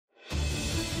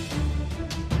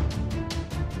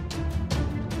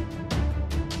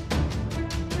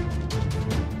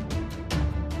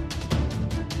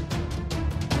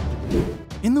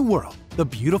In the world, the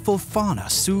beautiful fauna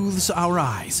soothes our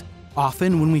eyes,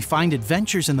 often when we find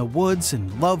adventures in the woods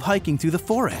and love hiking through the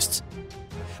forests.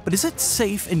 But is it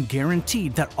safe and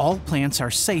guaranteed that all plants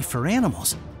are safe for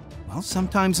animals? Well,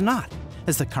 sometimes not,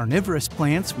 as the carnivorous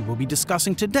plants we will be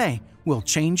discussing today will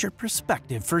change your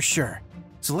perspective for sure.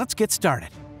 So let's get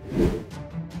started.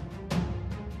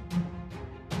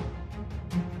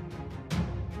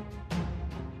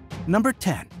 Number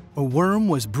 10. A worm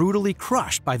was brutally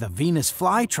crushed by the Venus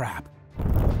flytrap.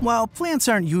 Well, plants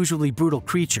aren't usually brutal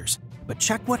creatures, but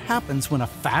check what happens when a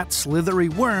fat, slithery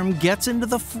worm gets into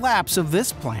the flaps of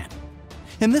this plant.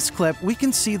 In this clip, we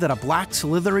can see that a black,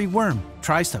 slithery worm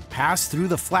tries to pass through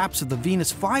the flaps of the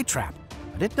Venus flytrap,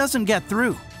 but it doesn't get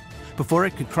through. Before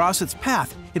it could cross its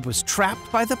path, it was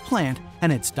trapped by the plant,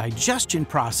 and its digestion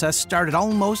process started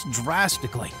almost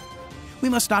drastically. We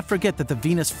must not forget that the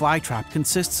Venus flytrap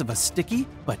consists of a sticky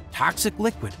but toxic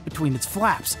liquid between its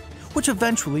flaps, which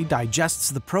eventually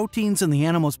digests the proteins in the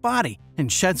animal's body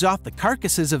and sheds off the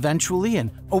carcasses eventually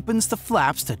and opens the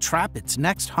flaps to trap its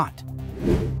next hunt.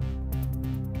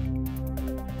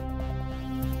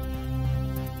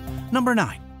 Number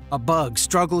 9. A bug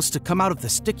struggles to come out of the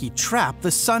sticky trap the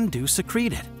Sundew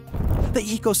secreted. The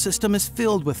ecosystem is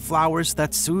filled with flowers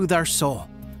that soothe our soul.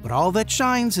 But all that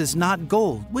shines is not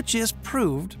gold, which is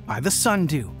proved by the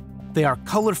Sundew. They are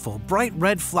colorful, bright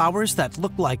red flowers that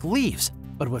look like leaves,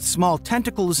 but with small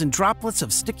tentacles and droplets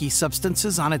of sticky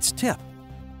substances on its tip.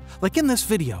 Like in this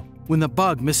video, when the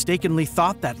bug mistakenly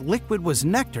thought that liquid was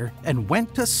nectar and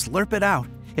went to slurp it out,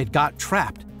 it got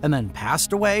trapped and then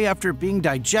passed away after being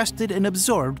digested and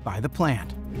absorbed by the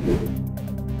plant.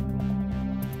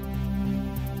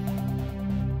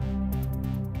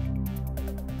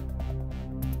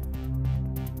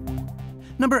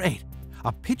 Number 8.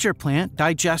 A pitcher plant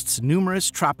digests numerous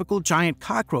tropical giant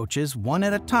cockroaches one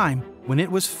at a time when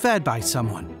it was fed by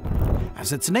someone.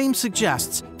 As its name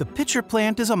suggests, the pitcher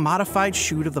plant is a modified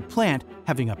shoot of the plant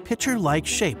having a pitcher-like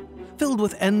shape, filled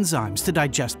with enzymes to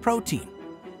digest protein.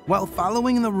 While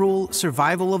following the rule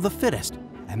survival of the fittest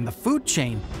and the food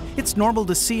chain, it's normal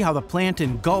to see how the plant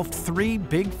engulfed 3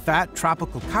 big fat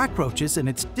tropical cockroaches in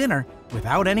its dinner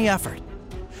without any effort.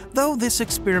 Though this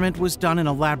experiment was done in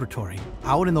a laboratory,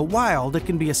 out in the wild it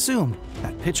can be assumed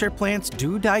that pitcher plants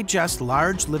do digest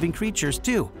large living creatures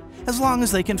too, as long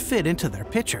as they can fit into their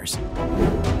pitchers.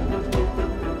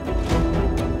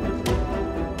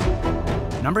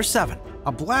 Number 7.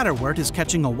 A bladderwort is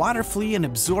catching a water flea and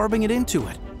absorbing it into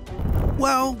it.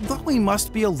 Well, though we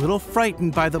must be a little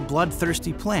frightened by the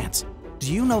bloodthirsty plants,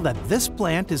 do you know that this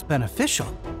plant is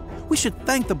beneficial? We should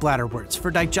thank the bladderworts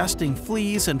for digesting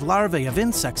fleas and larvae of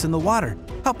insects in the water,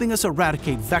 helping us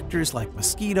eradicate vectors like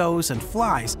mosquitoes and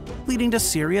flies, leading to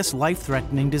serious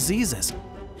life-threatening diseases.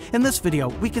 In this video,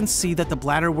 we can see that the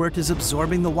bladderwort is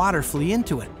absorbing the water flea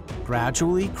into it,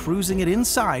 gradually cruising it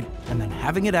inside and then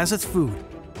having it as its food.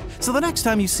 So the next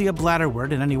time you see a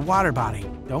bladderwort in any water body,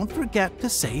 don't forget to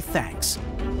say thanks.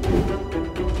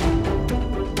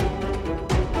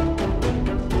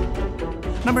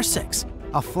 Number 6.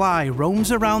 A fly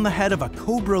roams around the head of a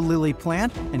Cobra Lily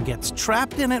plant and gets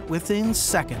trapped in it within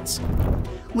seconds.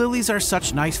 Lilies are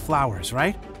such nice flowers,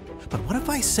 right? But what if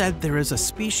I said there is a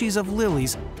species of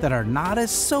lilies that are not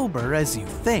as sober as you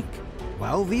think?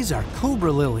 Well, these are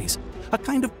Cobra Lilies, a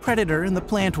kind of predator in the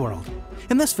plant world.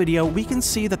 In this video, we can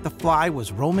see that the fly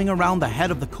was roaming around the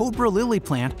head of the Cobra Lily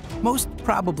plant, most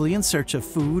probably in search of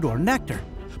food or nectar.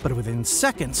 But within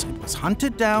seconds, it was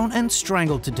hunted down and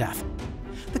strangled to death.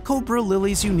 The Cobra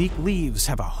Lily's unique leaves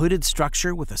have a hooded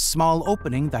structure with a small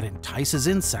opening that entices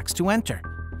insects to enter.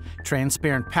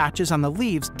 Transparent patches on the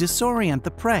leaves disorient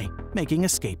the prey, making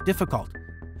escape difficult.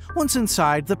 Once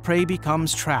inside, the prey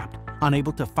becomes trapped,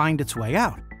 unable to find its way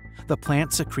out. The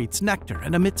plant secretes nectar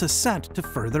and emits a scent to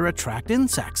further attract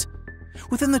insects.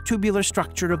 Within the tubular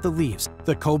structure of the leaves,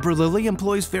 the Cobra Lily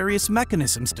employs various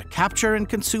mechanisms to capture and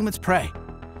consume its prey.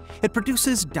 It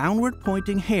produces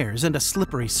downward-pointing hairs and a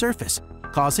slippery surface,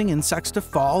 causing insects to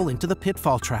fall into the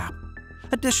pitfall trap.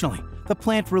 Additionally, the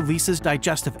plant releases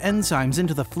digestive enzymes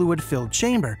into the fluid-filled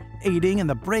chamber, aiding in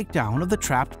the breakdown of the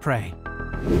trapped prey.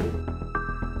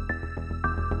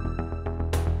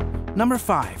 Number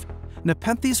 5.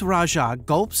 Nepenthes Raja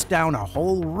gulps down a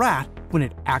whole rat when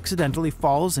it accidentally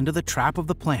falls into the trap of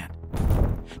the plant.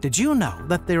 Did you know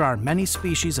that there are many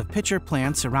species of pitcher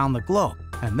plants around the globe,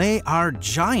 and they are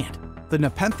giant? The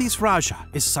Nepenthes Raja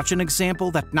is such an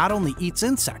example that not only eats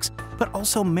insects, but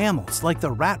also mammals like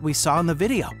the rat we saw in the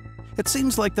video. It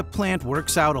seems like the plant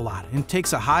works out a lot and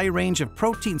takes a high range of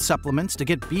protein supplements to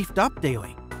get beefed up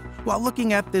daily. While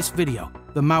looking at this video,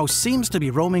 the mouse seems to be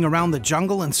roaming around the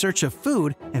jungle in search of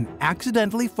food, and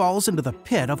accidentally falls into the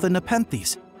pit of the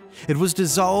Nepenthes. It was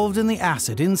dissolved in the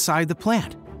acid inside the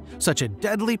plant. Such a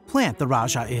deadly plant the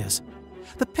Raja is.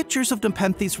 The pictures of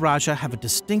Nepenthes Raja have a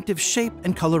distinctive shape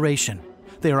and coloration.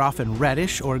 They are often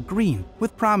reddish or green,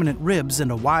 with prominent ribs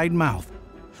and a wide mouth.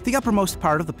 The uppermost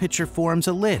part of the picture forms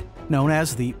a lid, known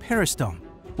as the peristome,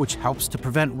 which helps to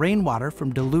prevent rainwater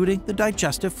from diluting the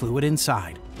digestive fluid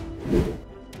inside.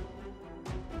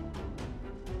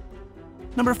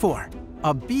 Number 4.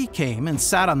 A bee came and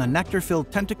sat on the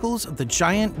nectar-filled tentacles of the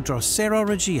giant Nepenthes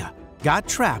Rajah, got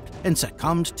trapped, and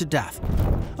succumbed to death.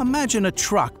 Imagine a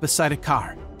truck beside a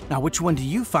car. Now, which one do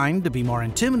you find to be more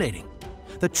intimidating?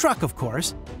 The truck, of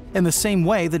course. In the same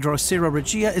way, the Nepenthes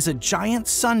Rajah is a giant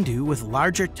sundew with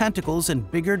larger tentacles and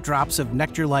bigger drops of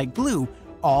nectar-like glue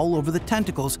all over the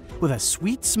tentacles with a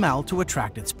sweet smell to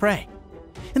attract its prey.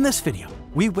 In this video,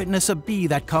 we witness a bee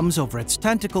that comes over its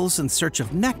tentacles in search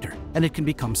of nectar, and it can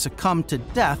become succumbed to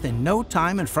death in no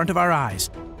time in front of our eyes.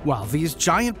 While these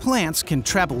giant plants can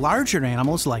trap larger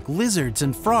animals like lizards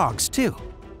and frogs too.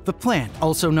 The plant,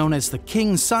 also known as the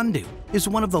king sundew, is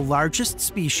one of the largest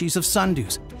species of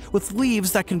sundews, with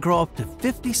leaves that can grow up to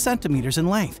 50 centimeters in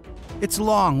length. Its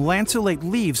long, lanceolate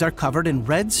leaves are covered in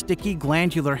red, sticky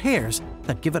glandular hairs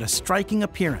that give it a striking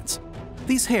appearance.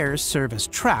 These hairs serve as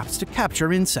traps to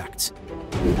capture insects.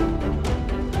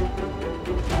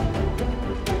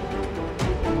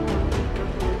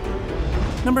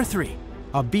 Number 3.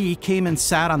 A bee came and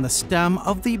sat on the stem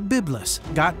of the biblis,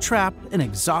 got trapped and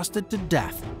exhausted to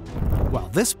death. Well,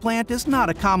 this plant is not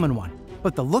a common one,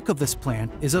 but the look of this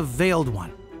plant is a veiled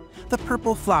one. The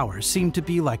purple flowers seem to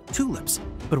be like tulips,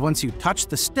 but once you touch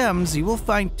the stems, you will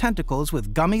find tentacles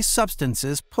with gummy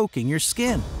substances poking your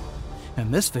skin.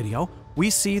 In this video, we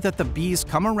see that the bees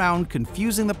come around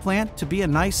confusing the plant to be a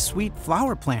nice sweet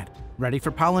flower plant, ready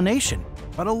for pollination.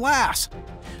 But alas!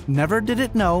 Never did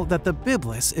it know that the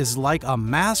biblis is like a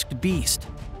masked beast.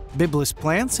 Biblis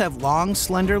plants have long,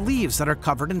 slender leaves that are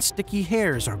covered in sticky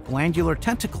hairs or glandular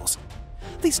tentacles.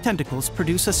 These tentacles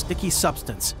produce a sticky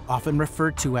substance, often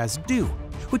referred to as dew,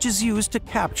 which is used to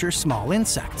capture small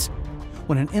insects.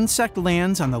 When an insect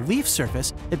lands on the leaf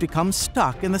surface, it becomes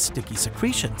stuck in the sticky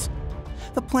secretions.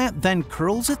 The plant then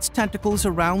curls its tentacles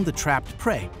around the trapped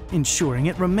prey, ensuring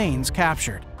it remains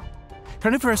captured.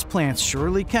 Carnivorous plants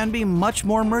surely can be much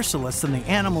more merciless than the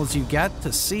animals you get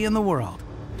to see in the world.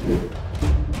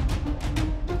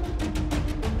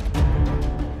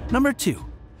 Number 2.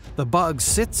 The bug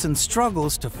sits and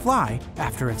struggles to fly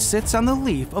after it sits on the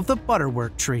leaf of the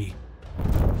butterwort tree.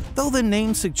 Though the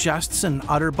name suggests an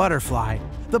udder butterfly,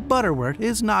 the butterwort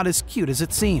is not as cute as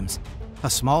it seems. A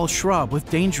small shrub with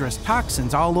dangerous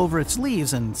toxins all over its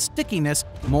leaves and stickiness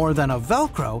more than a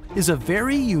Velcro is a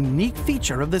very unique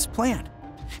feature of this plant.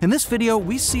 In this video,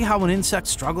 we see how an insect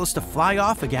struggles to fly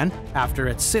off again after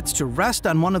it sits to rest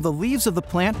on one of the leaves of the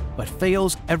plant but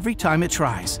fails every time it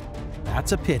tries.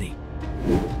 That's a pity.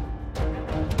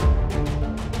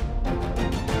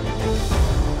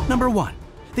 Number 1.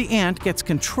 The ant gets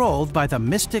controlled by the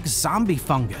mystic zombie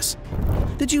fungus.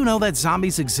 Did you know that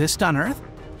zombies exist on Earth?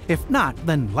 If not,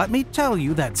 then let me tell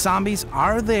you that zombies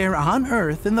are there on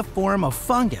Earth in the form of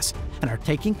fungus and are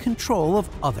taking control of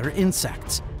other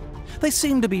insects. They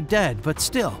seem to be dead, but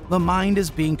still, the mind is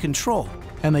being controlled,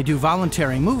 and they do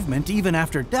voluntary movement even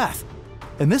after death.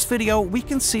 In this video, we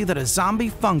can see that a zombie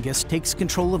fungus takes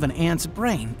control of an ant's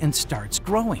brain and starts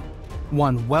growing.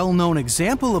 One well-known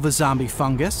example of a zombie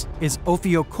fungus is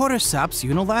Ophiocordyceps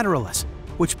unilateralis,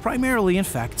 which primarily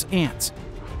infects ants.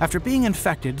 After being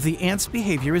infected, the ant's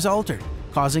behavior is altered,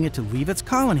 causing it to leave its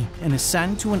colony and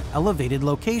ascend to an elevated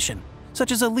location,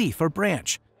 such as a leaf or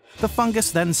branch. The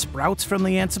fungus then sprouts from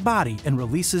the ant's body and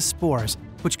releases spores,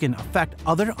 which can affect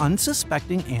other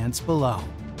unsuspecting ants below.